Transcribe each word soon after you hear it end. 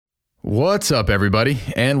What's up, everybody,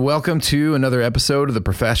 and welcome to another episode of the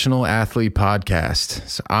Professional Athlete Podcast.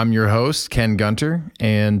 So I'm your host, Ken Gunter,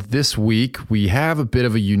 and this week we have a bit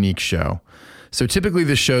of a unique show. So typically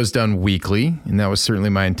this show's done weekly, and that was certainly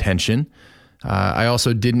my intention. I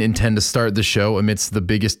also didn't intend to start the show amidst the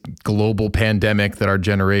biggest global pandemic that our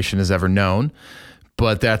generation has ever known,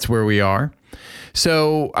 but that's where we are.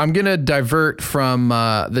 So I'm going to divert from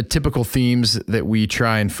the typical themes that we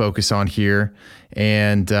try and focus on here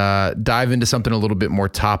and dive into something a little bit more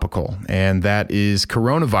topical, and that is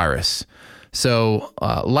coronavirus. So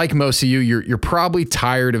like most of you, you're probably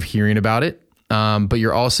tired of hearing about it, but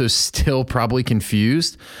you're also still probably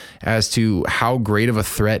confused as to how great of a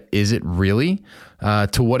threat is it really?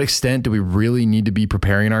 To what extent do we really need to be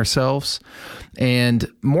preparing ourselves? And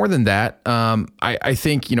more than that, I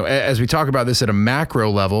think, as we talk about this at a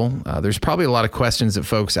macro level, there's probably a lot of questions that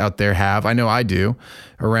folks out there have, I know I do,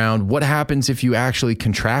 around what happens if you actually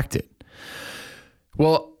contract it.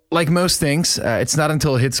 Well, like most things, it's not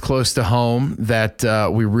until it hits close to home that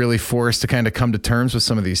we really forced to kind of come to terms with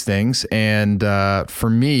some of these things. And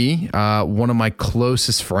for me, one of my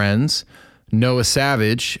closest friends, Noah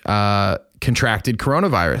Savage, contracted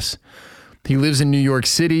coronavirus. He lives in New York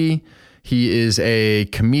City. He is a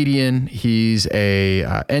comedian. He's a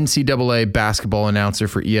NCAA basketball announcer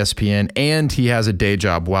for ESPN, and he has a day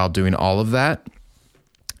job while doing all of that.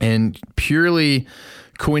 And purely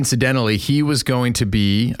coincidentally, he was going to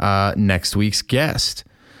be next week's guest.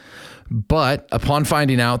 But upon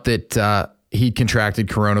finding out that he contracted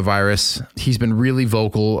coronavirus, he's been really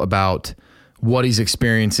vocal about what he's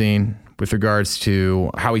experiencing with regards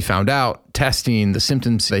to how he found out, testing, the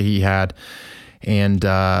symptoms that he had. And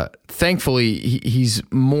thankfully, he's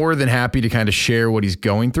more than happy to kind of share what he's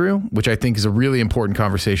going through, which I think is a really important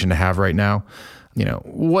conversation to have right now.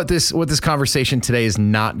 What this conversation today is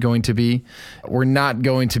not going to be. We're not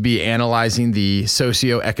going to be analyzing the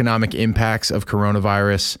socioeconomic impacts of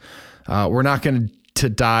coronavirus. We're not going to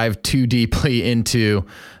dive too deeply into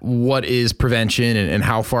what is prevention and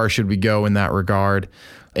how far should we go in that regard.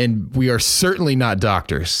 And we are certainly not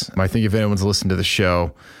doctors. I think if anyone's listened to the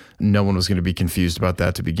show, no one was going to be confused about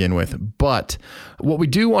that to begin with. But what we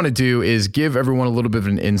do want to do is give everyone a little bit of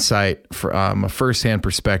an insight from a firsthand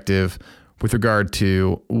perspective with regard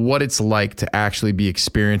to what it's like to actually be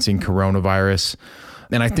experiencing coronavirus.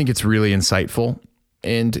 And I think it's really insightful.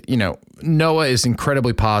 And, Noah is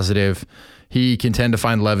incredibly positive. He can tend to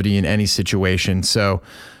find levity in any situation. So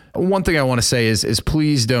one thing I want to say is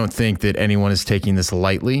please don't think that anyone is taking this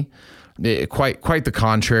lightly. Quite the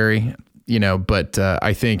contrary, but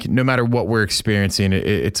I think no matter what we're experiencing,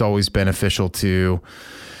 it's always beneficial to,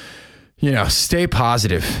 stay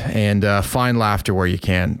positive and find laughter where you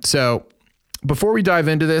can. So before we dive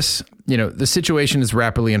into this, the situation is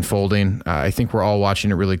rapidly unfolding. I think we're all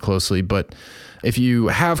watching it really closely, but if you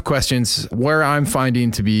have questions, where I'm finding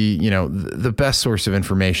to be, the best source of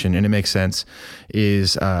information, and it makes sense,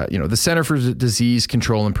 is, the Center for Disease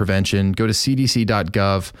Control and Prevention. Go to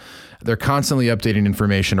cdc.gov. They're constantly updating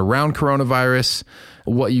information around coronavirus,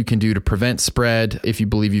 what you can do to prevent spread. If you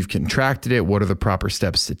believe you've contracted it, what are the proper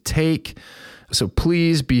steps to take? So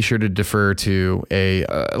please be sure to defer to a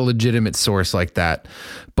legitimate source like that.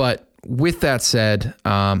 But with that said,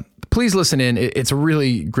 please listen in. It's a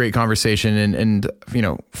really great conversation. And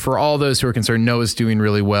for all those who are concerned, Noah's doing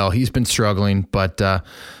really well. He's been struggling, but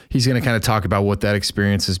he's going to kind of talk about what that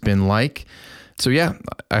experience has been like. So yeah,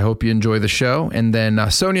 I hope you enjoy the show. And then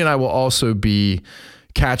Sonia and I will also be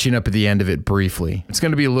catching up at the end of it briefly. It's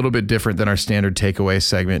going to be a little bit different than our standard takeaway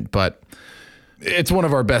segment, but it's one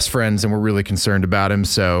of our best friends and we're really concerned about him.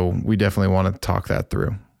 So we definitely want to talk that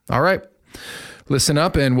through. All right, listen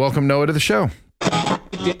up and welcome Noah to the show. I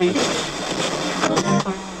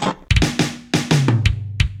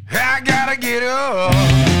gotta get up.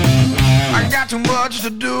 I got too much to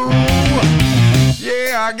do.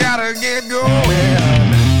 Yeah, I gotta get going.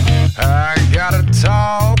 I gotta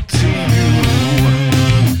talk to you.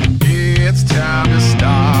 It's time to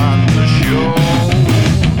start the show.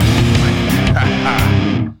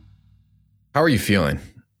 How are you feeling?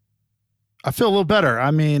 I feel a little better.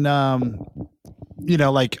 I mean, I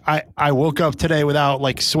woke up today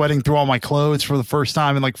without sweating through all my clothes for the first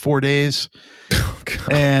time in 4 days. Oh,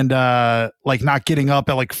 and not getting up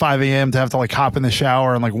at 5 a.m. to have to hop in the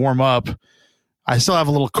shower and warm up. I still have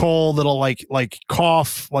a little cold, little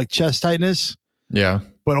cough, chest tightness. Yeah.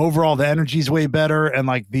 But overall the energy's way better. And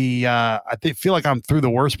I feel like I'm through the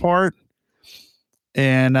worst part.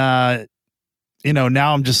 And,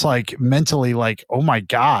 now I'm just mentally oh my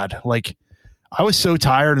God, I was so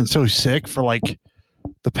tired and so sick for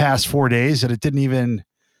the past 4 days that it didn't even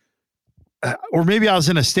or maybe I was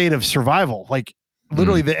in a state of survival. Like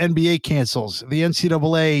literally the NBA cancels, the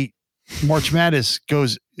NCAA March Madness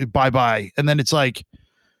goes bye-bye. And then it's like,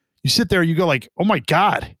 you sit there, you go like, oh my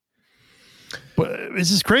God. But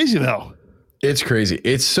this is crazy though. It's crazy.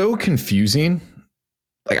 It's so confusing.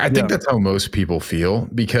 Like, I think that's how most people feel,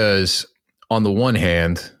 because on the one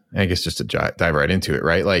hand, I guess just to dive right into it,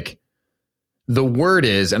 right? Like, the word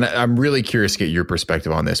is, and I'm really curious to get your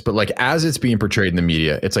perspective on this, but like, as it's being portrayed in the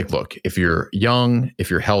media, it's like, look, if you're young,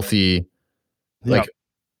 if you're healthy, like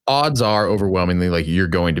odds are overwhelmingly like you're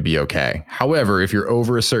going to be okay. However, if you're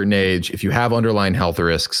over a certain age, if you have underlying health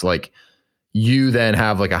risks, like you then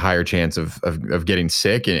have like a higher chance of getting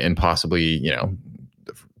sick and possibly, you know,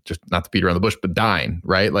 just not to beat around the bush, but dying,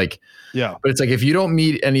 right? Like, yeah. But it's like, if you don't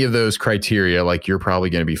meet any of those criteria, like you're probably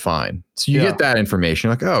going to be fine. So you get that information,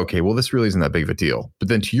 like, oh, okay, well, this really isn't that big of a deal. But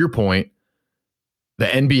then to your point, the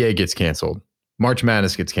NBA gets canceled. March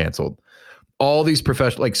Madness gets canceled. All these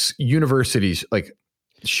professional, like universities, like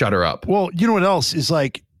shutter up. Well, you know what else is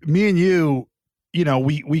like, me and you know,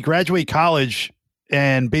 we graduate college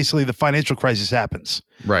and basically the financial crisis happens.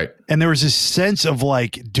 Right. And there was this sense of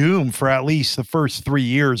like doom for at least the first 3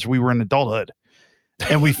 years we were in adulthood.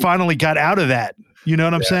 And we finally got out of that. You know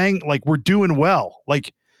what I'm saying? Like, we're doing well.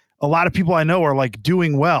 Like, a lot of people I know are like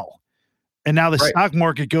doing well. And now the stock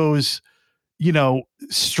market goes, you know,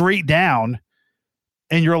 straight down.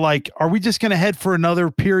 And you're like, are we just going to head for another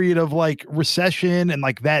period of like recession and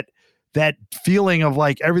like that feeling of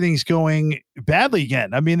like everything's going badly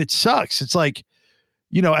again? I mean, it sucks. It's like,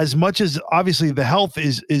 you know, as much as obviously the health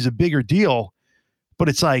is a bigger deal, but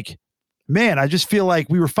it's like, man, I just feel like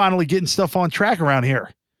we were finally getting stuff on track around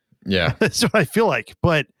here. Yeah. That's what I feel like.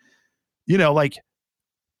 But, you know, like,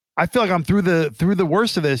 I feel like I'm through the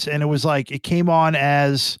worst of this. And it was like, it came on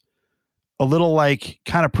as a little like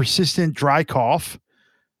kind of persistent dry cough.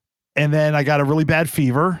 And then I got a really bad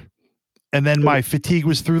fever. And then my fatigue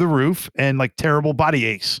was through the roof and like terrible body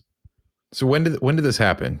aches. So when did this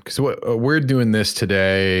happen? Because we're doing this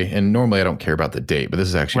today, and normally I don't care about the date, but this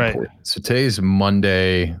is actually important. So today's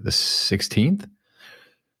Monday, the 16th.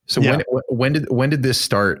 So when did this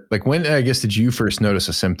start? Like, when, I guess, did you first notice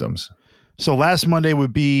the symptoms? So last Monday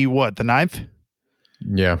would be what, the 9th?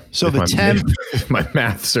 Yeah. So the 10th, if my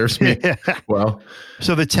math serves me well.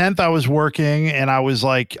 So the 10th I was working and I was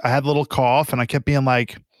like, I had a little cough and I kept being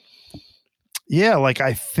like, yeah, like,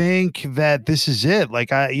 I think that this is it. Like,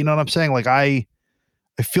 you know what I'm saying? Like, I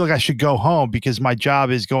feel like I should go home because my job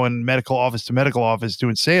is going medical office to medical office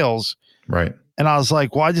doing sales. Right. And I was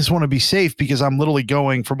like, well, I just want to be safe because I'm literally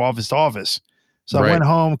going from office to office. So I went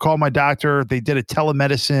home, called my doctor. They did a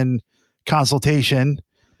telemedicine consultation.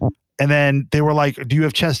 And then they were like, do you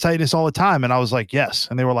have chest tightness all the time? And I was like, yes.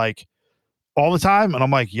 And they were like, all the time? And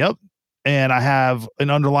I'm like, yep. And I have an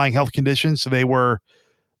underlying health condition. So they were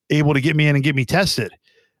able to get me in and get me tested.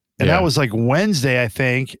 And that was like Wednesday, I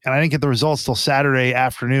think. And I didn't get the results till Saturday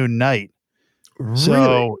afternoon, night. Really?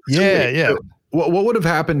 So, yeah. So what would have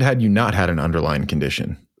happened had you not had an underlying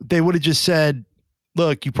condition? They would have just said,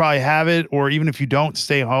 look, you probably have it, or even if you don't,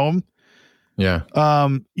 stay home. Yeah.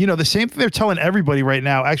 You know, the same thing they're telling everybody right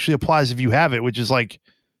now actually applies if you have it, which is like,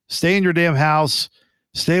 stay in your damn house,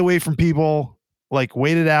 stay away from people, like,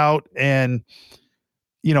 wait it out. And,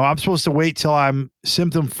 you know, I'm supposed to wait till I'm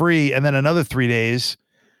symptom free and then another 3 days.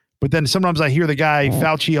 But then sometimes I hear the guy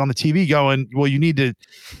Fauci on the TV going, well, you need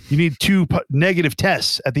 2 negative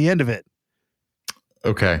tests at the end of it.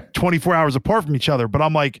 Okay. 24 hours apart from each other. But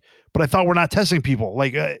I'm like, but I thought we're not testing people.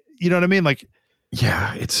 Like, you know what I mean? Like,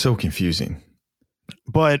 yeah, it's so confusing.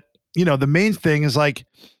 But, you know, the main thing is like,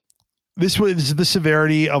 this was the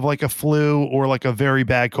severity of like a flu or like a very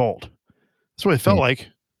bad cold. That's what it felt like.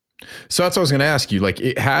 So that's what I was going to ask you. Like,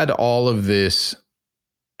 it had all of this,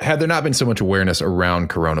 had there not been so much awareness around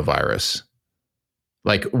coronavirus,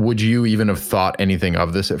 like, would you even have thought anything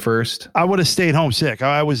of this at first? I would have stayed home sick.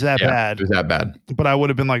 I was that bad. It was that bad. But I would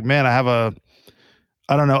have been like, man, I have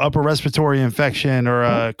I don't know, upper respiratory infection or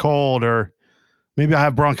a cold, or maybe I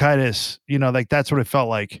have bronchitis, you know, like that's what it felt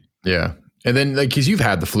like. Yeah. And then, like, cause you've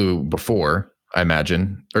had the flu before, I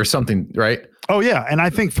imagine, or something, right? Oh yeah. And I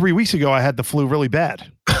think 3 weeks ago I had the flu really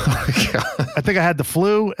bad. I think I had the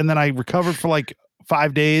flu and then I recovered for like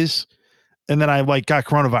 5 days and then I like got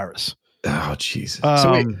coronavirus. Oh Jesus.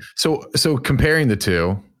 So comparing the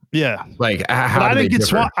two. Yeah. Like, how I didn't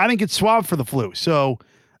get swabbed for the flu. So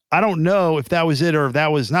I don't know if that was it or if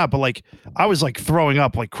that was not, but like, I was like throwing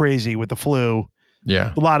up like crazy with the flu.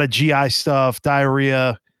 Yeah. A lot of GI stuff,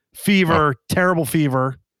 diarrhea, fever, terrible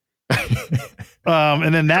fever.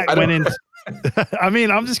 And then that went in. I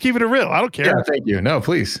mean, I'm just keeping it real. I don't care. Yeah, thank you. No,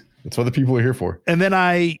 please. That's what the people are here for. And then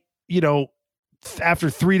I, you know, after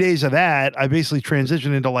 3 days of that, I basically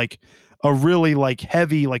transitioned into like a really like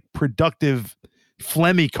heavy, like productive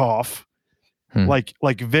phlegmy cough,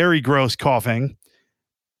 like very gross coughing.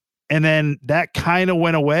 And then that kind of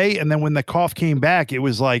went away. And then when the cough came back, it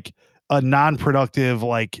was like a non-productive,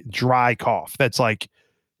 like dry cough. That's like,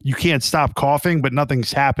 you can't stop coughing, but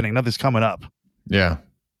nothing's happening. Nothing's coming up. Yeah.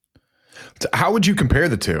 How would you compare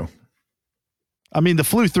the two? I mean, the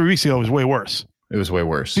flu 3 weeks ago was way worse. It was way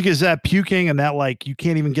worse. Because that puking and that, like, you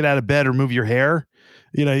can't even get out of bed or move your hair.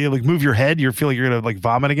 You know, you like move your head, you feel like you're going to like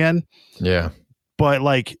vomit again. Yeah. But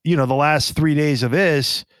like, you know, the last 3 days of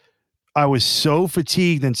this, I was so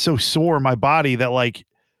fatigued and so sore in my body that like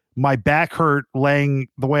my back hurt laying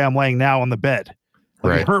the way I'm laying now on the bed.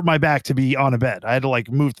 Like It hurt my back to be on a bed. I had to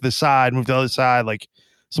like move to the side, move to the other side. Like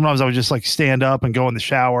sometimes I would just like stand up and go in the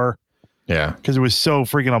shower. Yeah. Because it was so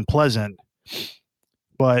freaking unpleasant.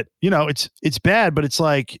 But, you know, it's bad, but it's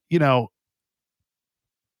like, you know,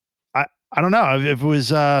 I don't know if it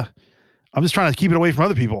was, I'm just trying to keep it away from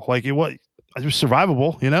other people. Like it was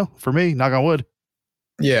survivable, you know, for me, knock on wood.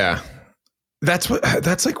 Yeah. That's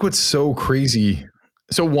like what's so crazy.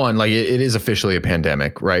 So one, like it is officially a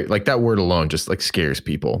pandemic, right? Like that word alone just like scares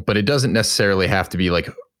people, but it doesn't necessarily have to be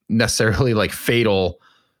like fatal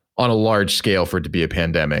on a large scale for it to be a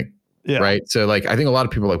pandemic. Yeah. Right. So like, I think a lot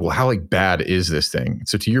of people are like, well, how like bad is this thing?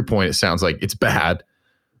 So to your point, it sounds like it's bad,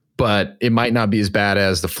 but it might not be as bad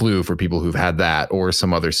as the flu for people who've had that or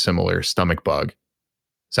some other similar stomach bug.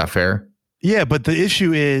 Is that fair? Yeah. But the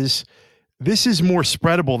issue is, this is more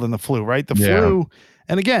spreadable than the flu, right? The flu,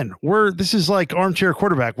 and again, this is like armchair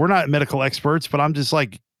quarterback. We're not medical experts, but I'm just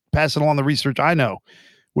like passing along the research I know,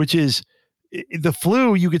 which is the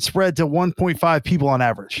flu, you could spread to 1.5 people on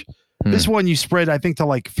average. This one you spread, I think, to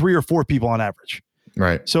like 3 or 4 people on average.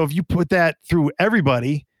 Right. So if you put that through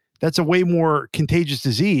everybody, that's a way more contagious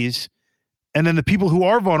disease. And then the people who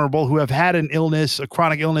are vulnerable, who have had an illness, a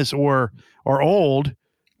chronic illness, or are old,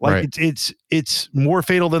 like it's more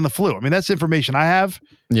fatal than the flu. I mean, that's information I have.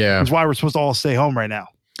 Yeah. That's why we're supposed to all stay home right now.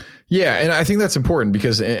 Yeah. And I think that's important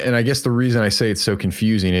because, and I guess the reason I say it's so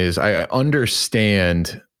confusing is I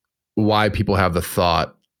understand why people have the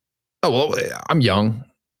thought, oh, well, I'm young,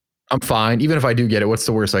 I'm fine. Even if I do get it, what's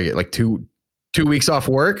the worst I get? Like two weeks off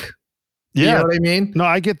work? Yeah. You know what I mean? No,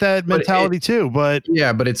 I get that mentality too, but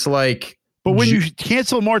yeah, but it's like, but when you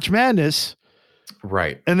cancel March Madness,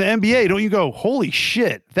 right, and the NBA, don't you go, holy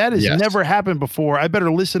shit, that has never happened before. I better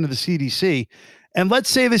listen to the CDC. And let's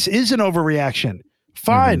say this is an overreaction.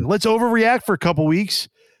 Fine. Let's overreact for a couple weeks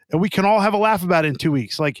and we can all have a laugh about it in 2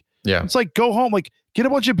 weeks. Like, it's like, go home, like get a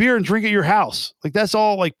bunch of beer and drink at your house. Like that's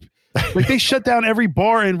all like they shut down every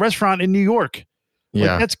bar and restaurant in New York.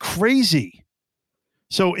 Like, that's crazy.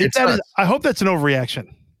 So I hope that's an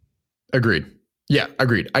overreaction. Agreed. Yeah,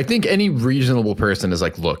 agreed. I think any reasonable person is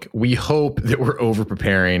like, look, we hope that we're over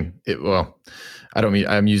preparing.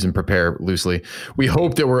 I'm using prepare loosely. We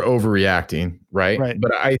hope that we're overreacting, right?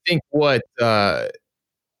 But I think I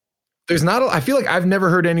feel like I've never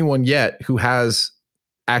heard anyone yet who has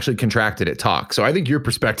actually contracted it talk. So I think your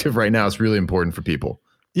perspective right now is really important for people.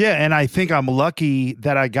 Yeah. And I think I'm lucky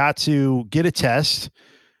that I got to get a test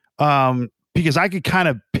because I could kind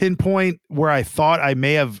of pinpoint where I thought I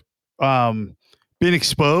may have been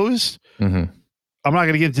exposed. I'm not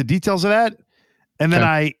going to get into details of that. And then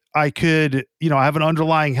I could, I have an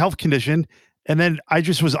underlying health condition. And then I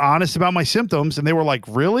just was honest about my symptoms and they were like,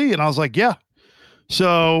 really? And I was like, yeah.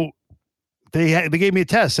 So they gave me a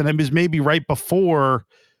test and it was maybe right before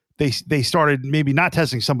they started maybe not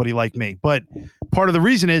testing somebody like me. But part of the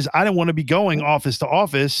reason is I didn't want to be going office to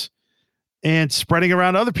office and spreading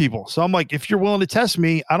around other people. So I'm like, if you're willing to test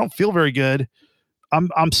me, I don't feel very good.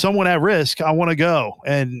 I'm somewhat at risk. I want to go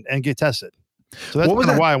and get tested. So that's kind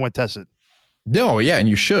of why I went tested. No, yeah, and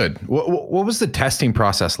you should. What was the testing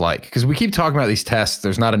process like? Because we keep talking about these tests.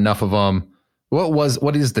 There's not enough of them.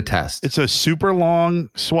 What is the test? It's a super long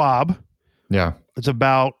swab. Yeah. It's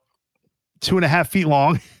about 2.5 feet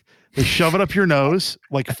long. They shove it up your nose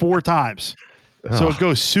like 4 times. So it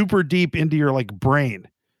goes super deep into your like brain.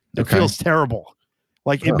 It feels terrible.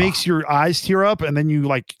 Like it makes your eyes tear up and then you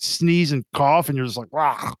like sneeze and cough and you're just like,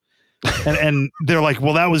 wow. And they're like,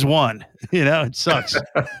 well, that was one, it sucks.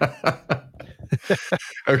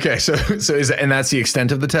 Okay. So and that's the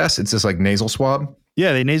extent of the test. It's just like nasal swab.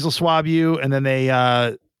 Yeah. They nasal swab you and then they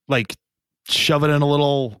like shove it in a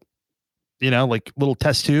little, like little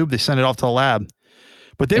test tube. They send it off to the lab,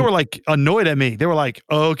 but they were like annoyed at me. They were like,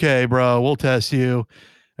 okay, bro, we'll test you.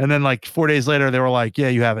 And then like 4 days later, they were like, yeah,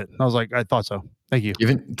 you have it. And I was like, I thought so. Thank you.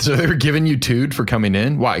 So they were giving you tude for coming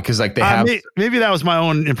in? Why? Because like they have... Maybe that was my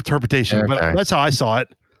own interpretation, but that's how I saw it.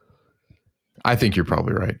 I think you're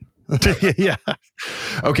probably right. Yeah.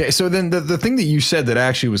 Okay. So then the thing that you said that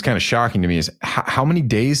actually was kind of shocking to me is how many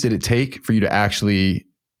days did it take for you to actually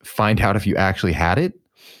find out if you actually had it?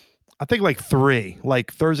 I think like 3,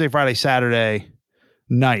 like Thursday, Friday, Saturday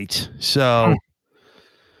night. So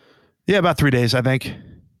yeah, about 3 days, I think.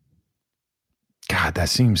 God, that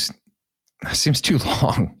seems too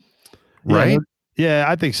long. Right? Yeah,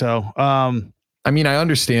 I think so. I mean, I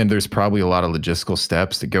understand there's probably a lot of logistical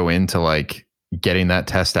steps that go into like getting that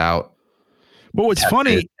test out. But what's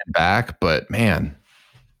funny and back, but man,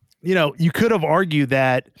 you could have argued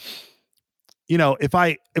that, if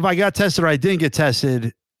I got tested or I didn't get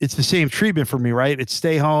tested, it's the same treatment for me, right? It's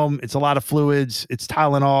stay home. It's a lot of fluids. It's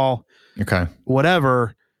Tylenol. Okay.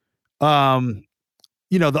 Whatever. The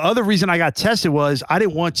other reason I got tested was I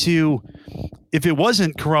didn't want to, if it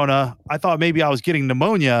wasn't corona, I thought maybe I was getting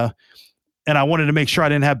pneumonia and I wanted to make sure I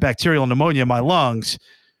didn't have bacterial pneumonia in my lungs.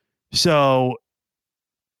 So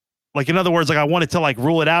like, in other words, like I wanted to like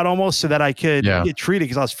rule it out almost so that I could get treated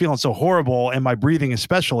because I was feeling so horrible and my breathing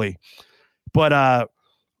especially. But,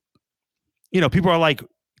 people are like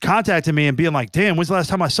contacting me and being like, damn, when's the last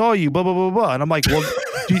time I saw you? Blah, blah, blah, blah. And I'm like, well,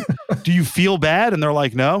 do you feel bad? And they're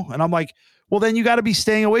like, no. And I'm like, well, then you got to be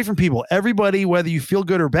staying away from people. Everybody, whether you feel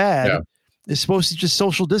good or bad, is supposed to just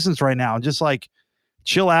social distance right now and just like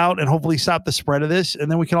chill out and hopefully stop the spread of this. And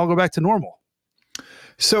then we can all go back to normal.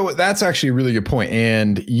 So that's actually a really good point.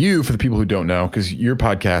 And you, for the people who don't know, because your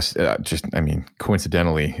podcast,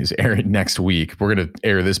 coincidentally is airing next week. We're going to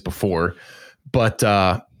air this before, but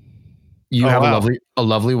you have a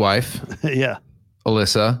lovely wife. Yeah.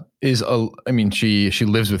 Alyssa she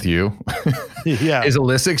lives with you. Yeah. Is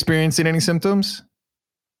Alyssa experiencing any symptoms?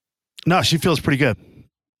 No, she feels pretty good.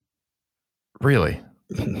 Really?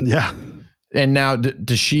 Yeah. And now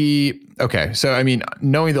does she, okay. So, I mean,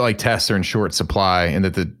 knowing that like tests are in short supply and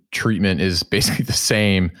that the treatment is basically the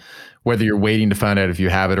same, whether you're waiting to find out if you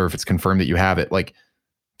have it or if it's confirmed that you have it, like,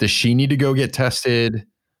 does she need to go get tested?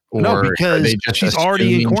 Or no, because she's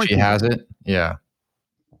already in quarantine. She has it. Yeah.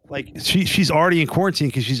 Like she's already in quarantine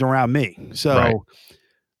because she's around me. So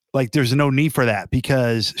like, there's no need for that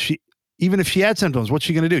because even if she had symptoms, what's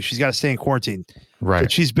she going to do? She's got to stay in quarantine. Right.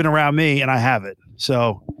 But she's been around me and I have it.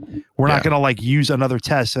 So we're not going to like use another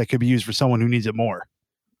test that could be used for someone who needs it more.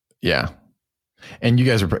 Yeah. And you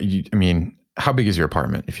guys how big is your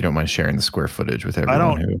apartment? If you don't mind sharing the square footage with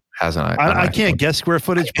everyone who has an idea. I can't guess square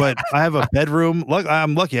footage, but I have a bedroom. Look,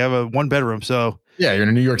 I'm lucky. I have a 1 bedroom. So yeah, you're in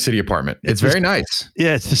a New York City apartment. It's very nice.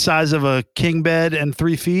 Yeah. It's the size of a king bed and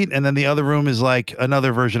 3 feet. And then the other room is like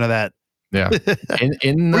another version of that. Yeah. What do you think?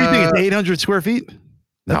 It's 800 square feet?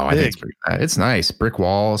 No, I think it's nice. Brick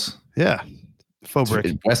walls. Yeah. Faux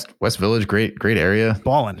brick. West Village. Great area.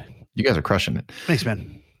 Ballin'. You guys are crushing it. Thanks,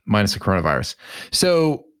 man. Minus the coronavirus.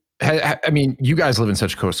 So, I mean, you guys live in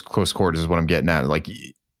such close quarters is what I'm getting at. Like,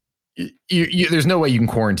 you, there's no way you can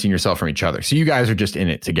quarantine yourself from each other. So you guys are just in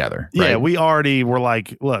it together. Right? Yeah, we already were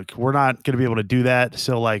like, look, we're not going to be able to do that.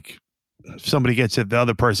 So like, if somebody gets it, the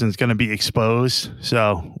other person's going to be exposed.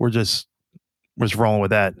 So we're just rolling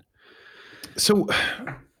with that. So,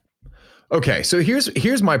 okay. So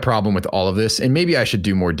here's my problem with all of this. And maybe I should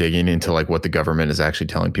do more digging into like what the government is actually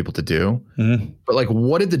telling people to do. Mm-hmm. But like,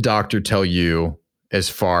 what did the doctor tell you as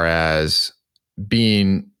far as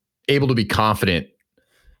being able to be confident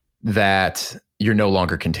that you're no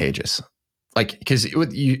longer contagious? Like, because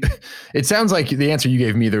it sounds like the answer you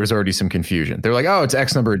gave me, there was already some confusion. They're like, oh, it's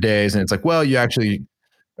X number of days. And it's like, well, you actually,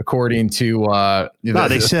 according to...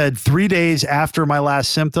 they said 3 days after my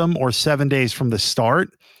last symptom or 7 days from the start.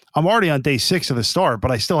 I'm already on day 6 of the start,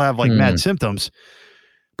 but I still have like mad symptoms.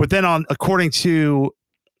 But then according to,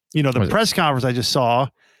 the press conference I just saw,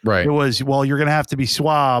 right, it was, well, you're going to have to be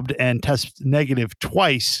swabbed and test negative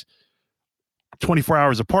twice, 24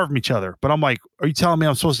 hours apart from each other. But I'm like, are you telling me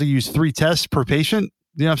I'm supposed to use 3 tests per patient?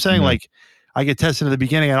 You know what I'm saying? Mm-hmm. Like, I get tested at the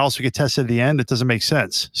beginning. I also get tested at the end. It doesn't make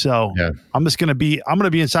sense. So I'm going to be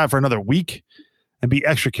inside for another week and be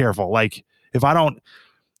extra careful. Like if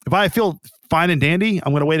I feel fine and dandy,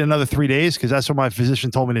 I'm going to wait another 3 days because that's what my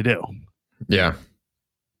physician told me to do. Yeah.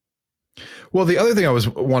 Well, the other thing I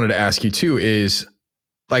wanted to ask you too is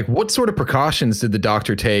like, what sort of precautions did the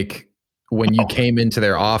doctor take when you came into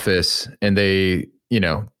their office and they,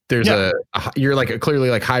 there's you're like clearly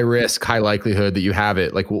like high risk, high likelihood that you have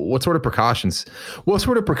it. Like what sort of precautions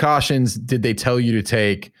did they tell you to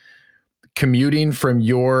take commuting from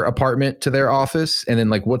your apartment to their office? And then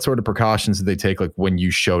like, what sort of precautions did they take? Like when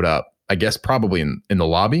you showed up, I guess probably in the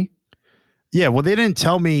lobby. Yeah. Well, they didn't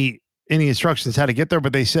tell me any instructions how to get there,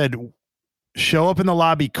 but they said, show up in the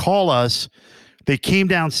lobby, call us. They came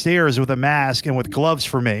downstairs with a mask and with gloves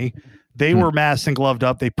for me. They were masked and gloved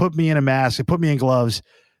up. They put me in a mask. They put me in gloves.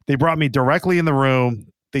 They brought me directly in the room.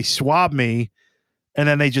 They swabbed me, and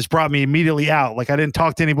then they just brought me immediately out. Like I didn't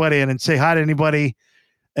talk to anybody. I didn't say hi to anybody.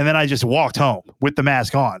 And then I just walked home with the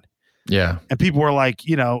mask on. Yeah. And people were like,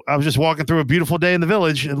 I was just walking through a beautiful day in the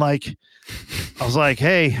village. And like, I was like,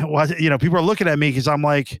 hey, people are looking at me because I'm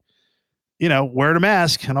like, wearing a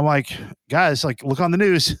mask. And I'm like, guys, like, look on the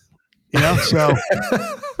news, so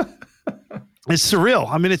it's surreal.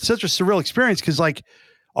 I mean, it's such a surreal experience because like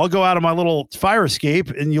I'll go out of my little fire escape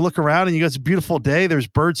and you look around and you got this beautiful day. There's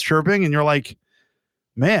birds chirping and you're like,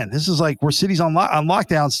 man, this is like where city's on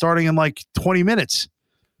lockdown starting in like 20 minutes.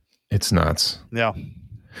 It's nuts. Yeah.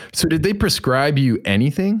 So did they prescribe you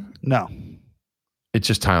anything? No. It's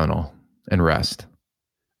just Tylenol and rest.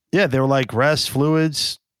 Yeah. They were like rest,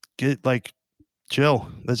 fluids, get like chill.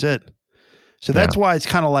 That's it. So that's why it's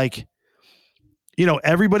kind of like,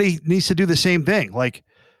 everybody needs to do the same thing. Like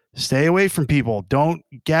stay away from people. Don't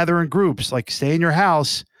gather in groups. Like stay in your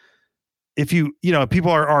house. If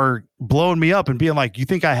people are blowing me up and being like, you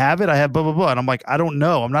think I have it? I have blah, blah, blah. And I'm like, I don't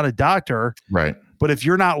know. I'm not a doctor. Right. But if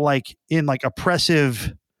you're not like in like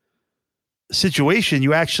oppressive situation,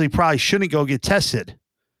 you actually probably shouldn't go get tested.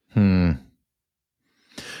 That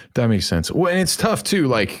makes sense. Well, and it's tough too,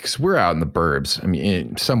 like, because we're out in the burbs. I mean,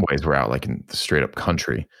 in some ways we're out like in the straight up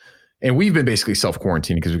country. And we've been basically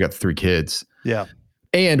self-quarantining because we've got 3 kids. Yeah.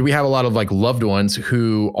 And we have a lot of like loved ones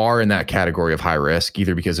who are in that category of high risk,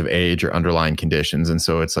 either because of age or underlying conditions. And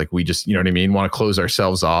so it's like, we just, want to close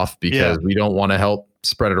ourselves off because we don't want to help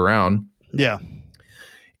spread it around. Yeah.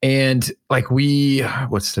 And like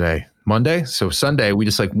what's today? Monday? So Sunday, we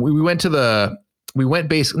just like, we went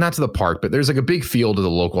basically not to the park, but there's like a big field of the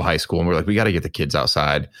local high school. And we're like, we got to get the kids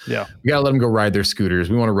outside. Yeah. We got to let them go ride their scooters.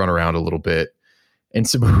 We want to run around a little bit. And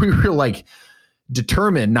so we were like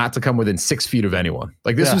determined not to come within 6 feet of anyone.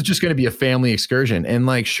 Like this was just going to be a family excursion. And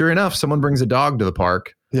like, sure enough, someone brings a dog to the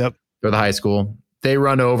park. Yep. Or the high school. They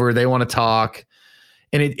run over, they want to talk.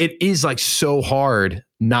 And it is like so hard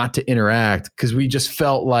not to interact because we just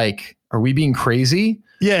felt like, are we being crazy?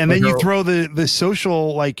 Yeah. And then you throw the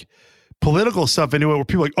social, like political stuff into it where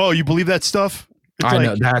people are like, oh, you believe that stuff? I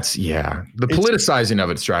know that's, the politicizing of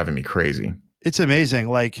it's driving me crazy. It's amazing.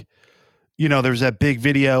 Like, there's that big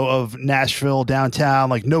video of Nashville downtown.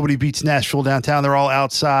 Like nobody beats Nashville downtown. They're all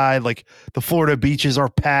outside. Like the Florida beaches are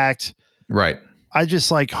packed. Right. I just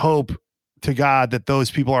like hope to God that those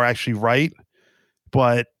people are actually right.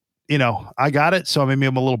 But, I got it. So maybe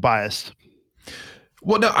I'm a little biased.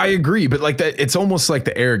 Well, no, I agree. But like that, it's almost like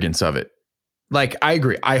the arrogance of it. Like, I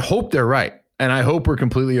agree. I hope they're right. And I hope we're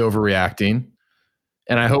completely overreacting.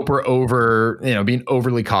 And I hope we're being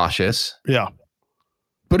overly cautious. Yeah.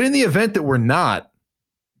 But in the event that we're not,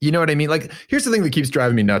 you know what I mean? Like, here's the thing that keeps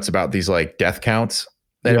driving me nuts about these like death counts.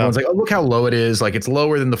 That everyone's like, oh, look how low it is. Like, it's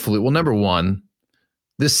lower than the flu. Well, number one,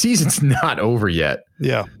 this season's not over yet.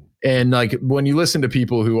 Yeah. And like, when you listen to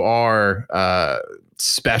people who are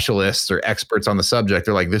specialists or experts on the subject,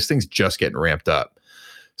 they're like, this thing's just getting ramped up.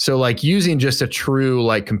 So like using just a true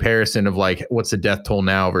like comparison of like, what's the death toll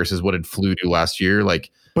now versus what did flu do last year?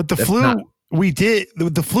 Like, but the flu,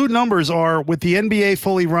 the flu numbers are with the NBA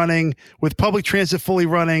fully running, with public transit fully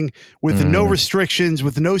running, with no restrictions,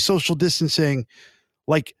 with no social distancing.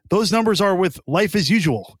 Like those numbers are with life as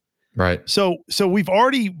usual. Right. So we've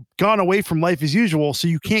already gone away from life as usual. So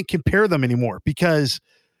you can't compare them anymore because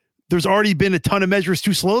there's already been a ton of measures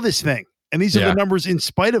to slow this thing. And these are the numbers in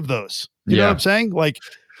spite of those. You know what I'm saying? Like,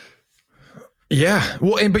 yeah.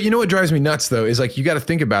 Well, but you know what drives me nuts though, is like, you got to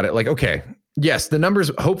think about it. Like, okay, yes, the numbers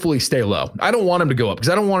hopefully stay low. I don't want them to go up because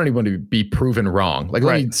I don't want anyone to be proven wrong. Like,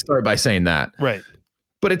 let me start by saying that. Right.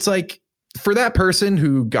 But it's like, for that person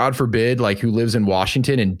who, God forbid, like who lives in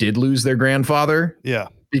Washington and did lose their grandfather. Yeah.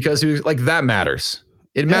 Because he was like, that matters.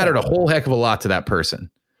 It mattered a whole heck of a lot to that person.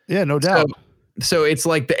 Yeah, no doubt. So it's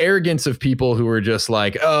like the arrogance of people who are just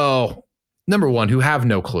like, oh, number one, who have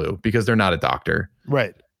no clue because they're not a doctor.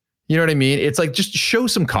 Right. You know what I mean? It's like, just show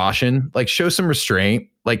some caution, like show some restraint.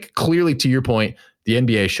 Like clearly to your point, the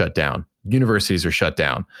NBA shut down. Universities are shut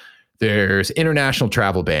down. There's international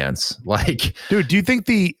travel bans. Like, dude, do you think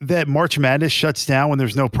that March Madness shuts down when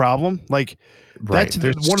there's no problem? Like, that's one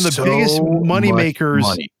of the biggest money makers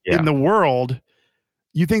in the world.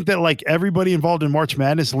 You think that like everybody involved in March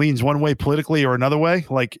Madness leans one way politically or another way?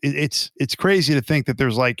 Like it's crazy to think that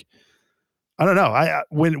there's like, I don't know.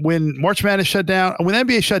 When March Madness shut down, when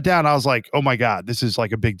NBA shut down, I was like, oh my God, this is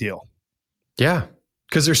like a big deal. Yeah.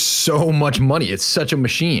 Because there's so much money. It's such a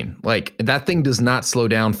machine. Like that thing does not slow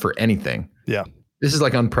down for anything. Yeah. This is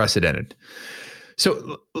like unprecedented.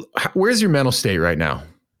 So where's your mental state right now?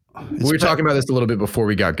 We were talking about this a little bit before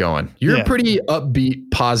we got going. You're a pretty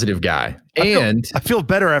upbeat, positive guy. I feel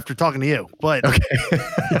better after talking to you, but okay.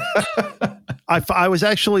 I was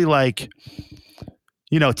actually like,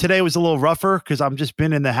 today was a little rougher because I've just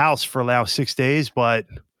been in the house for now 6 days, but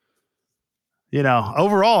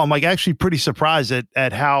overall, I'm like actually pretty surprised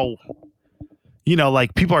at how,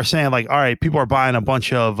 like people are saying like, all right, people are buying a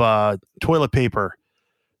bunch of toilet paper.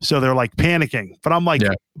 So they're like panicking, but I'm like,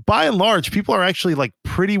 by and large, people are actually like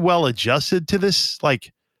pretty well adjusted to this.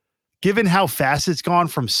 Like, given how fast it's gone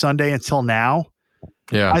from Sunday until now,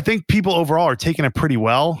 I think people overall are taking it pretty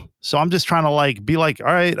well. So I'm just trying to like be like, all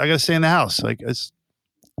right, I got to stay in the house. Like, it's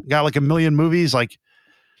got like a million movies. Like,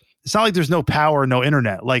 it's not like there's no power, no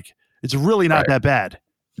internet. Like, it's really not that bad.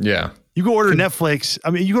 Yeah, you go order Netflix. I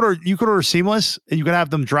mean, you could order Seamless, and you could have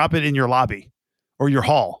them drop it in your lobby or your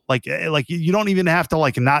hall. Like you don't even have to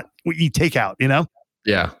like not eat takeout,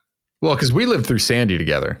 Yeah. Well, because we lived through Sandy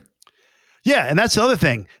together. Yeah. And that's the other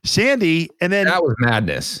thing. Sandy. And then that was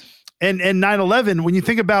madness. And 9/11, when you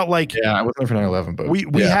think about like, I wasn't there for 9/11, but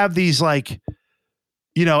we have these like,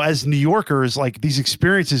 as New Yorkers, like these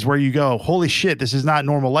experiences where you go, holy shit, this is not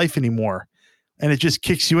normal life anymore. And it just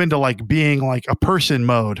kicks you into like being like a person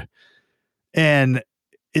mode. And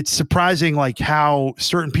it's surprising like how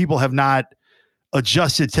certain people have not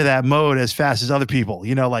adjusted to that mode as fast as other people.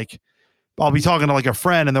 Like I'll be talking to like a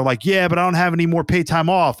friend and they're like, yeah, but I don't have any more paid time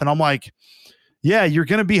off. And I'm like, yeah, you're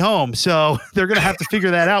going to be home. So they're going to have to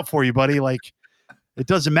figure that out for you, buddy. Like it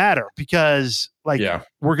doesn't matter because like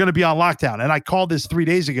we're going to be on lockdown. And I called this 3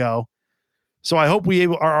 days ago. So I hope we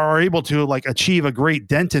are able to like achieve a great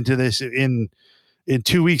dent into this in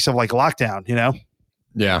 2 weeks of like lockdown,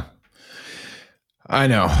 Yeah, I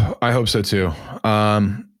know. I hope so too.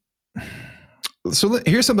 So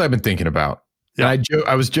here's something I've been thinking about. Yeah. And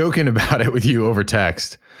I was joking about it with you over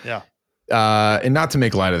text. Yeah. And not to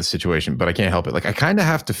make light of the situation, but I can't help it. Like I kind of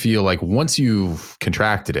have to feel like once you've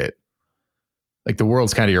contracted it, like the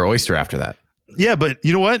world's kind of your oyster after that. Yeah, but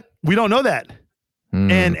you know what? We don't know that.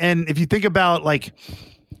 And if you think about like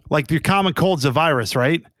your common cold's a virus,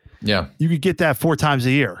 right? Yeah. You could get that 4 times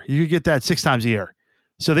a year. You could get that 6 times a year.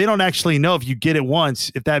 So they don't actually know if you get it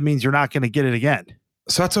once, if that means you're not going to get it again.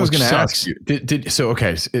 So that's what I was going to ask you.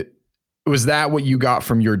 Was that what you got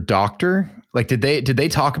from your doctor? Like, did they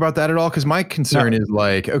talk about that at all? Because my concern is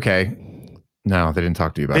like, okay, no, they didn't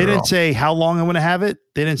talk to you about it. They didn't say how long I'm going to have it.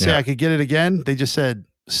 They didn't say I could get it again. They just said,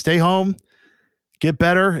 stay home, get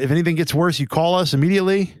better. If anything gets worse, you call us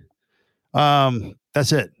immediately.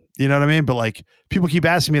 That's it. You know what I mean? But like people keep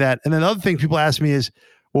asking me that. And then the other thing people ask me is,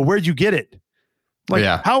 well, where'd you get it? Like,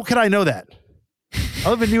 how could I know that? I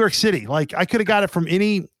live in New York City. Like I could have got it from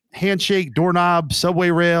any handshake, doorknob,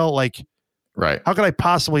 subway rail. Like, right. How could I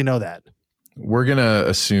possibly know that? We're going to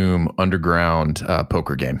assume underground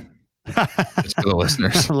poker game. Just for the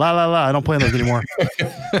listeners. La, la, la. I don't play those anymore.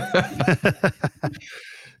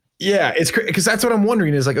 Yeah. It's because that's what I'm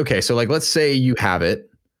wondering is like, okay, so like, let's say you have it,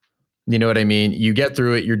 you know what I mean? You get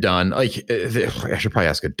through it, you're done. Like I should probably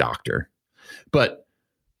ask a doctor, but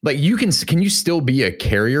like can you still be a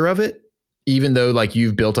carrier of it? Even though like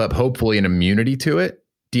you've built up hopefully an immunity to it.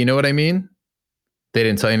 Do you know what I mean? They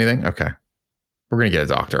didn't tell you anything? Okay. We're going to get a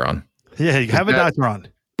doctor on. Yeah, you have a doctor on.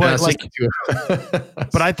 But like,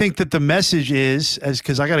 but I think that the message is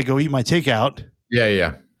because I got to go eat my takeout.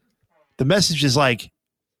 Yeah. The message is like,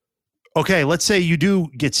 okay, let's say you do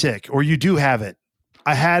get sick or you do have it.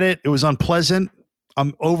 I had it. It was unpleasant.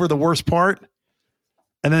 I'm over the worst part.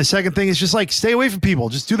 And then the second thing is just like, stay away from people.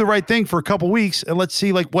 Just do the right thing for a couple weeks and let's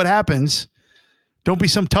see like what happens. Don't be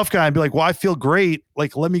some tough guy and be like, well, I feel great.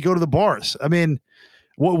 Like, let me go to the bars. I mean,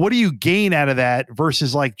 what do you gain out of that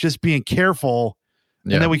versus like just being careful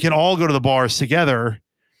and then we can all go to the bars together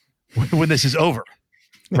when this is over.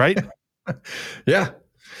 Right. Yeah,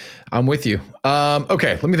 I'm with you.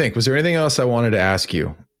 Okay. Let me think. Was there anything else I wanted to ask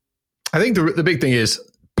you? I think the big thing is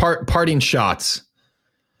parting shots.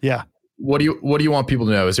 Yeah. What do you want people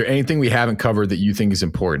to know? Is there anything we haven't covered that you think is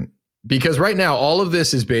important? Because right now, all of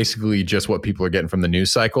this is basically just what people are getting from the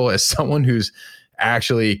news cycle. As someone who's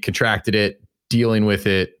actually contracted it, dealing with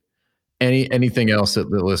it, anything else that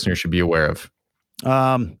the listener should be aware of?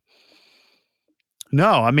 No,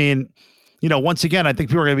 I mean, once again, I think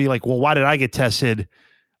people are going to be like, well, why did I get tested?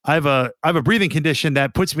 I have a breathing condition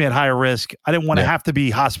that puts me at higher risk. I didn't want to have to be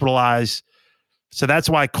hospitalized. So that's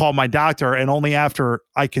why I called my doctor. And only after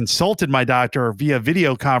I consulted my doctor via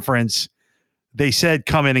video conference, they said,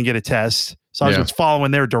 come in and get a test. So I was just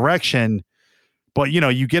following their direction. But,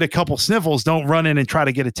 you get a couple sniffles, don't run in and try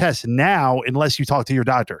to get a test now unless you talk to your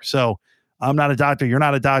doctor. So I'm not a doctor. You're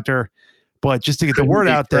not a doctor. But just to get the word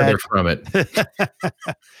out that from it.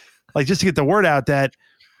 like just to get the word out that,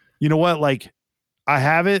 you know what, like I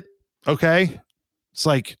have it. Okay. It's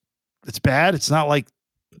like, it's bad. It's not like,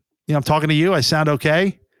 you know, I'm talking to you. I sound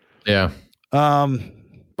okay. Yeah.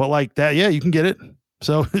 But like that, yeah, you can get it.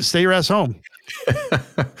 So stay your ass home.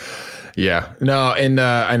 Yeah. No. And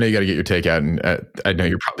I know you got to get your takeout, and I know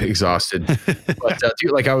you're probably exhausted, but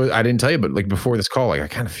dude, like I didn't tell you, but like before this call, like I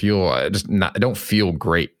kind of feel, I don't feel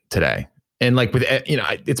great today. And like with, you know,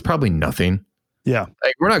 it's probably nothing. Yeah.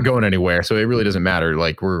 Like we're not going anywhere. So it really doesn't matter.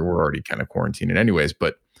 Like we're already kind of quarantining anyways,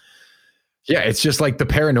 but yeah, it's just like the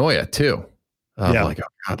paranoia too. Yeah. Like, oh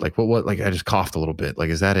God, like what, like I just coughed a little bit. Like,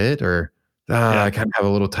 is that it? Or I kind of have a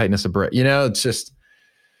little tightness of breath, you know, it's just,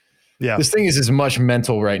 this thing is as much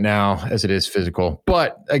mental right now as it is physical.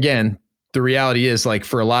 But again, the reality is like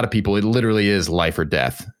for a lot of people, it literally is life or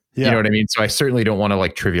death. Yeah. You know what I mean? So I certainly don't want to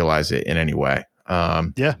like trivialize it in any way.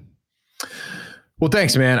 Yeah. Well,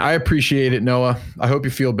 thanks, man. I appreciate it, Noah. I hope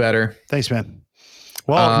you feel better. Thanks, man.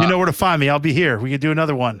 Well, you know where to find me. I'll be here. We can do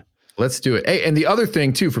another one. Let's do it. Hey, and the other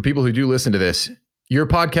thing too, for people who do listen to this, your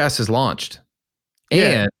podcast is launched,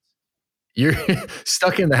 and you're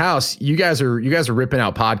stuck in the house. You guys are ripping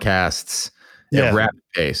out podcasts at rapid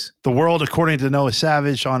pace. The World According to Noah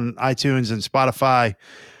Savage on iTunes and Spotify,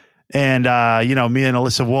 and you know, me and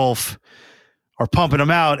Alyssa Wolf are pumping them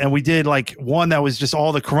out. And we did like one that was just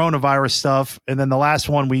all the coronavirus stuff, and then the last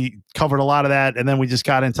one we covered a lot of that, and then we just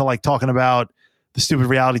got into like talking about the stupid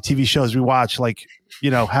reality TV shows we watch, like,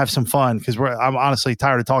 you know, have some fun, because I'm honestly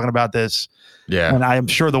tired of talking about this. Yeah. And I'm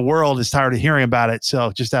sure the world is tired of hearing about it.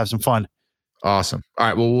 So just have some fun. Awesome. All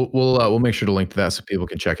right. Well, we'll make sure to link to that so people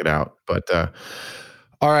can check it out. But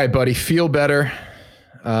all right, buddy, feel better.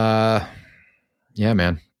 Yeah,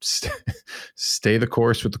 man. Stay the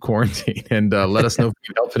course with the quarantine, and let us know if we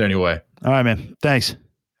can help in any way. All right, man. Thanks.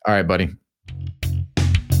 All right, buddy.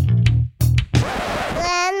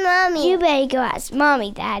 Mommy, you better go ask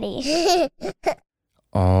Mommy, Daddy.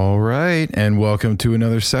 All right, and welcome to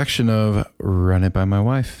another section of Run It by My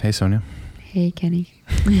Wife. Hey, Sonia. Hey, Kenny.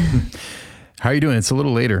 How are you doing? It's a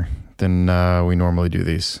little later than we normally do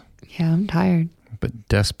these. Yeah, I'm tired. But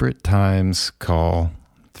desperate times call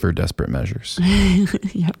for desperate measures.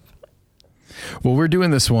 Yep. Well, we're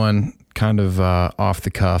doing this one kind of off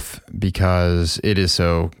the cuff because it is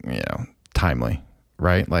so, you know, timely,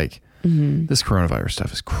 right? Like this coronavirus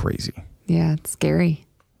stuff is crazy. Yeah, it's scary.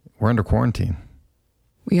 We're under quarantine.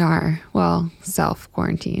 We are. Well,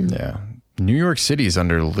 self-quarantine. Yeah. New York City is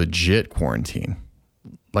under legit quarantine.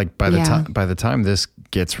 Like by the time this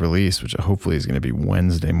gets released, which hopefully is going to be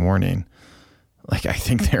Wednesday morning, like I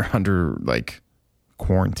think they're under like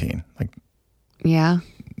quarantine. Like, yeah,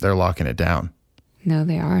 they're locking it down. No,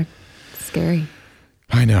 they are. It's scary.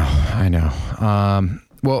 I know.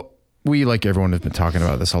 Well, we, like everyone, has been talking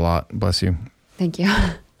about this a lot. Bless you. Thank you.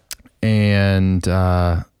 And,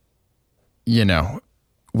 you know,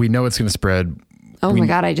 we know it's going to spread. Oh my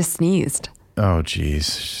God, I just sneezed. Oh, geez.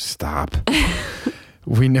 Stop.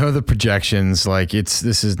 We know the projections, like it's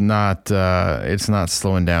not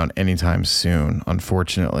slowing down anytime soon,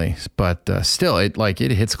 unfortunately. But still, it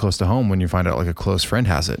hits close to home when you find out like a close friend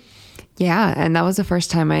has it. Yeah, and that was the first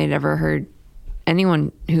time I had ever heard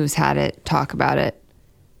anyone who's had it talk about it.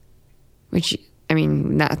 Which, I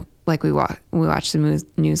mean, not like we watch the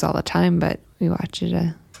news all the time, but we watch it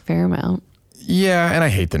a fair amount. Yeah, and I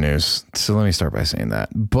hate the news, so let me start by saying that.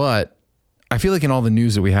 But I feel like in all the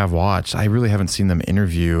news that we have watched, I really haven't seen them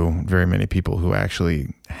interview very many people who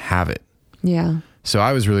actually have it. Yeah. So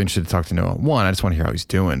I was really interested to talk to Noah. One, I just want to hear how he's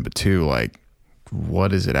doing. But two, like,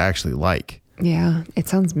 what is it actually like? Yeah, it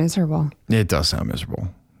sounds miserable. It does sound miserable.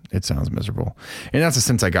 It sounds miserable. And that's the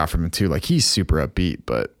sense I got from him too. Like, he's super upbeat,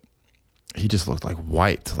 but he just looked like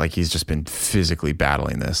wiped. Like he's just been physically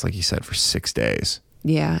battling this, like he said, for 6 days.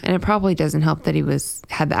 Yeah, and it probably doesn't help that he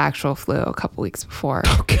had the actual flu a couple weeks before.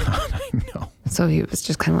 Oh God, I know. So he was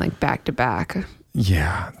just kind of like back to back.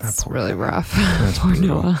 Yeah, that's really rough. That's Poor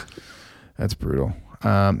brutal. Noah. That's brutal.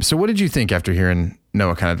 So what did you think after hearing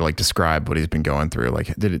Noah kind of like describe what he's been going through?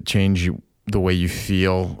 Like, did it change the way you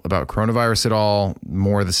feel about coronavirus at all?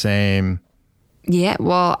 More the same? Yeah,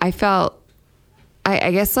 well, I felt, I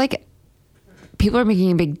guess like people are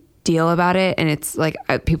making a big deal about it, and it's like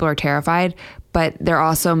people are terrified, but they're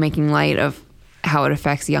also making light of how it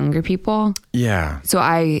affects younger people. Yeah. So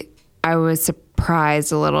I was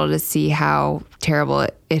surprised a little to see how terrible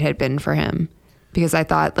it had been for him, because I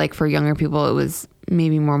thought like for younger people it was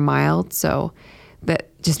maybe more mild. So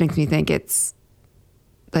that just makes me think it's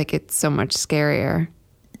so much scarier.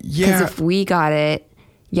 Yeah. Because if we got it,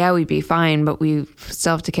 yeah, we'd be fine, but we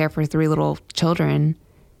still have to care for 3 little children.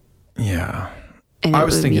 Yeah. And I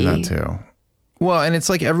was thinking that too. Well, and it's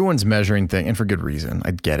like everyone's measuring thing, and for good reason.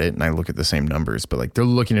 I get it, and I look at the same numbers, but like they're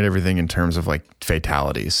looking at everything in terms of like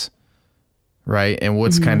fatalities, right? And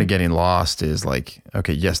what's kind of getting lost is like,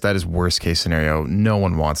 okay, yes, that is worst case scenario. No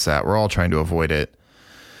one wants that. We're all trying to avoid it.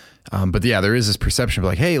 But yeah, there is this perception of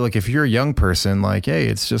like, hey, like if you're a young person, like, hey,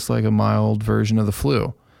 it's just like a mild version of the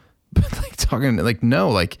flu. But like talking like, no,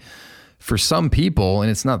 like for some people, and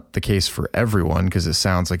it's not the case for everyone because it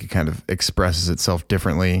sounds like it kind of expresses itself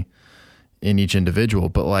differently in each individual,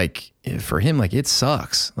 but like for him, like it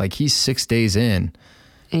sucks. Like he's 6 days in.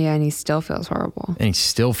 Yeah, and he still feels horrible. And he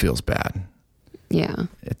still feels bad. Yeah.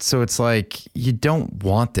 So it's like, you don't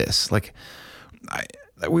want this. Like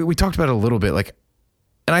we talked about it a little bit, like,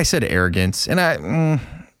 and I said arrogance, and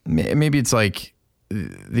maybe it's like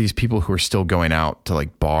these people who are still going out to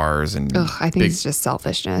like bars and I think it's just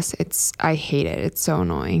selfishness. I hate it. It's so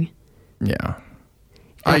annoying. Yeah.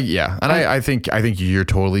 I think you're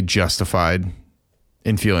totally justified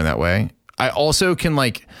in feeling that way. I also can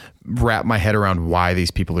like wrap my head around why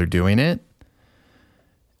these people are doing it.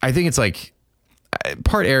 I think it's like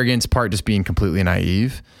part arrogance, part just being completely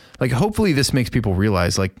naive. Like hopefully this makes people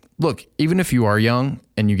realize like, look, even if you are young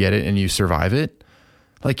and you get it and you survive it,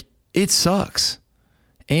 like it sucks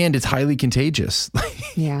and it's highly contagious.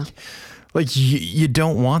 Yeah. Like you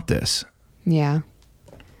don't want this. Yeah.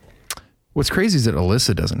 What's crazy is that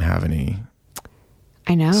Alyssa doesn't have any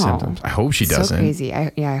symptoms. I hope she doesn't. So crazy.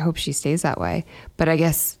 I hope she stays that way. But I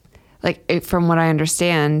guess, like, from what I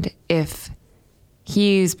understand, if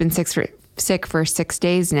he's been sick for 6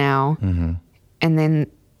 days now, and then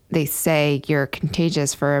they say you're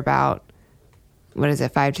contagious for about,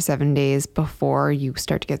 5 to 7 days before you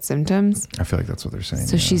start to get symptoms. I feel like that's what they're saying.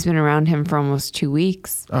 So she's been around him for almost 2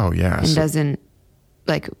 weeks. Oh, yeah. And doesn't,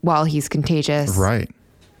 like, while he's contagious. Right.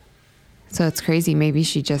 So it's crazy. Maybe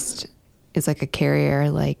she just is like a carrier.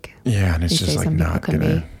 Like, yeah, and it's just like not going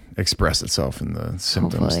to express itself in the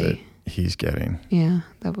symptoms that he's getting. Yeah,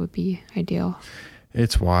 that would be ideal.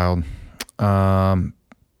 It's wild. But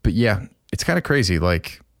yeah, it's kind of crazy.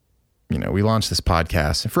 Like, we launched this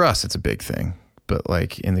podcast, and for us, it's a big thing. But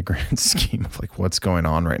like in the grand scheme of like what's going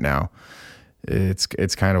on right now, it's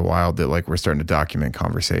kind of wild that like we're starting to document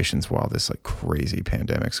conversations while this like crazy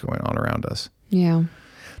pandemic's going on around us. Yeah.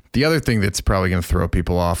 The other thing that's probably going to throw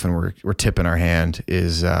people off, and we're tipping our hand,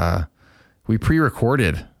 is we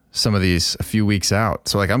pre-recorded some of these a few weeks out.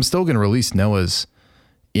 So like I'm still going to release Noah's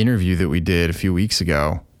interview that we did a few weeks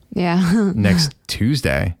ago. Yeah. Next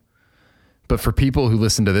Tuesday. But for people who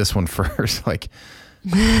listen to this one first, like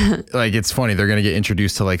it's funny. They're going to get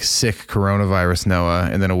introduced to like sick coronavirus Noah,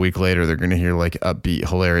 and then a week later they're going to hear like upbeat,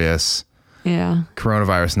 hilarious. Yeah.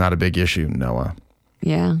 Coronavirus, not a big issue, Noah.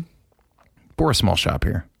 Yeah. We're a small shop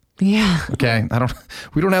here. Yeah. Okay.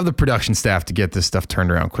 We don't have the production staff to get this stuff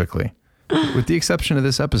turned around quickly, with the exception of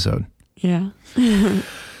this episode. Yeah.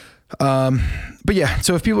 But yeah,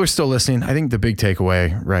 so if people are still listening, I think the big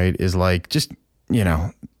takeaway, right, is like, just,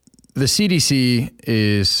 the CDC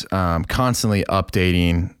is constantly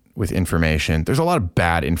updating with information. There's a lot of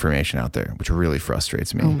bad information out there, which really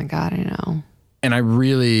frustrates me. Oh my God, I know. And I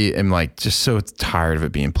really am like, just so tired of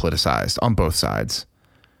it being politicized on both sides.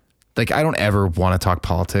 Like, I don't ever want to talk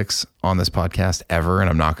politics on this podcast ever, and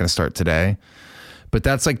I'm not going to start today. But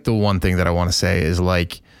that's like the one thing that I want to say is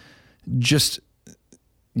like, just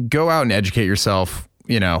go out and educate yourself,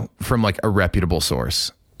 from like a reputable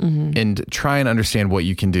source, and try and understand what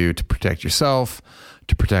you can do to protect yourself,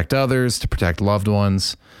 to protect others, to protect loved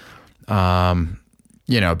ones.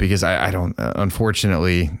 Because I don't,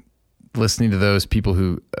 unfortunately, listening to those people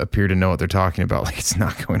who appear to know what they're talking about, like it's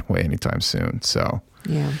not going away anytime soon. So.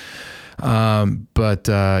 Yeah. I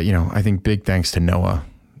think big thanks to Noah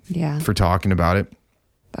for talking about it.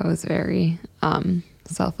 That was very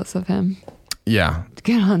selfless of him. Yeah. To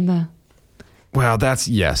get on the. Well,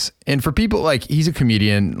 yes. And for people, like, he's a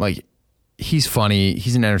comedian, like he's funny.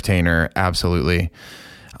 He's an entertainer. Absolutely.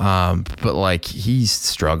 But like he's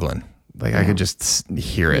struggling. Like I could just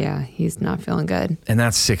hear it. Yeah. He's not feeling good. And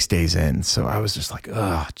that's 6 days in. So I was just like,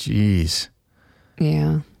 oh, geez.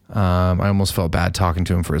 Yeah. I almost felt bad talking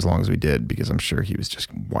to him for as long as we did, because I'm sure he was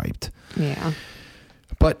just wiped. Yeah.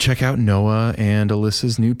 But check out Noah and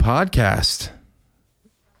Alyssa's new podcast,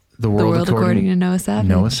 The World According to Noah Savage.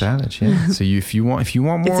 Noah Savage, yeah. So if you want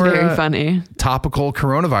more, it's very funny, topical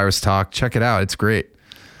coronavirus talk, check it out. It's great.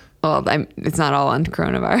 Well, it's not all on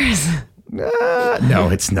coronavirus. No,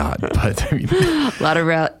 it's not. But I mean, a lot of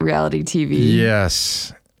reality TV.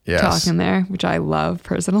 Yes. Talk in there, which I love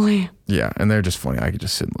personally. Yeah, and they're just funny. I could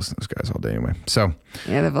just sit and listen to those guys all day anyway. So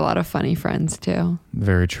yeah, they have a lot of funny friends too.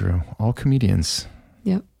 Very true. All comedians.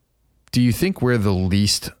 Yep. Do you think we're the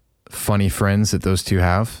least funny friends that those two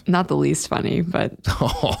have? Not the least funny, but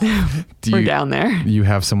Do we're down there. You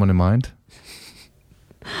have someone in mind?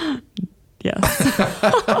 Yes.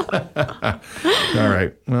 All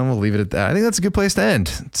right. Well, we'll leave it at that. I think that's a good place to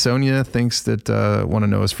end. Sonia thinks that one of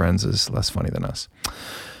Noah's friends is less funny than us.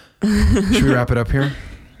 Should we wrap it up here?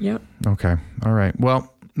 Yep. Okay. All right.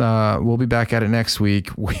 Well, we'll be back at it next week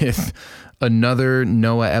with another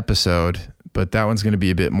Noah episode, but that one's going to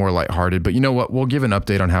be a bit more lighthearted. But you know what? We'll give an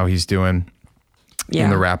update on how he's doing in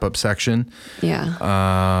the wrap-up section.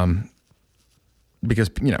 Yeah. Because,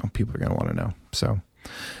 people are going to want to know. So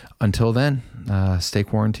until then, stay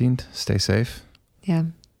quarantined, stay safe. Yeah.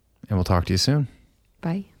 And we'll talk to you soon.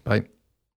 Bye. Bye.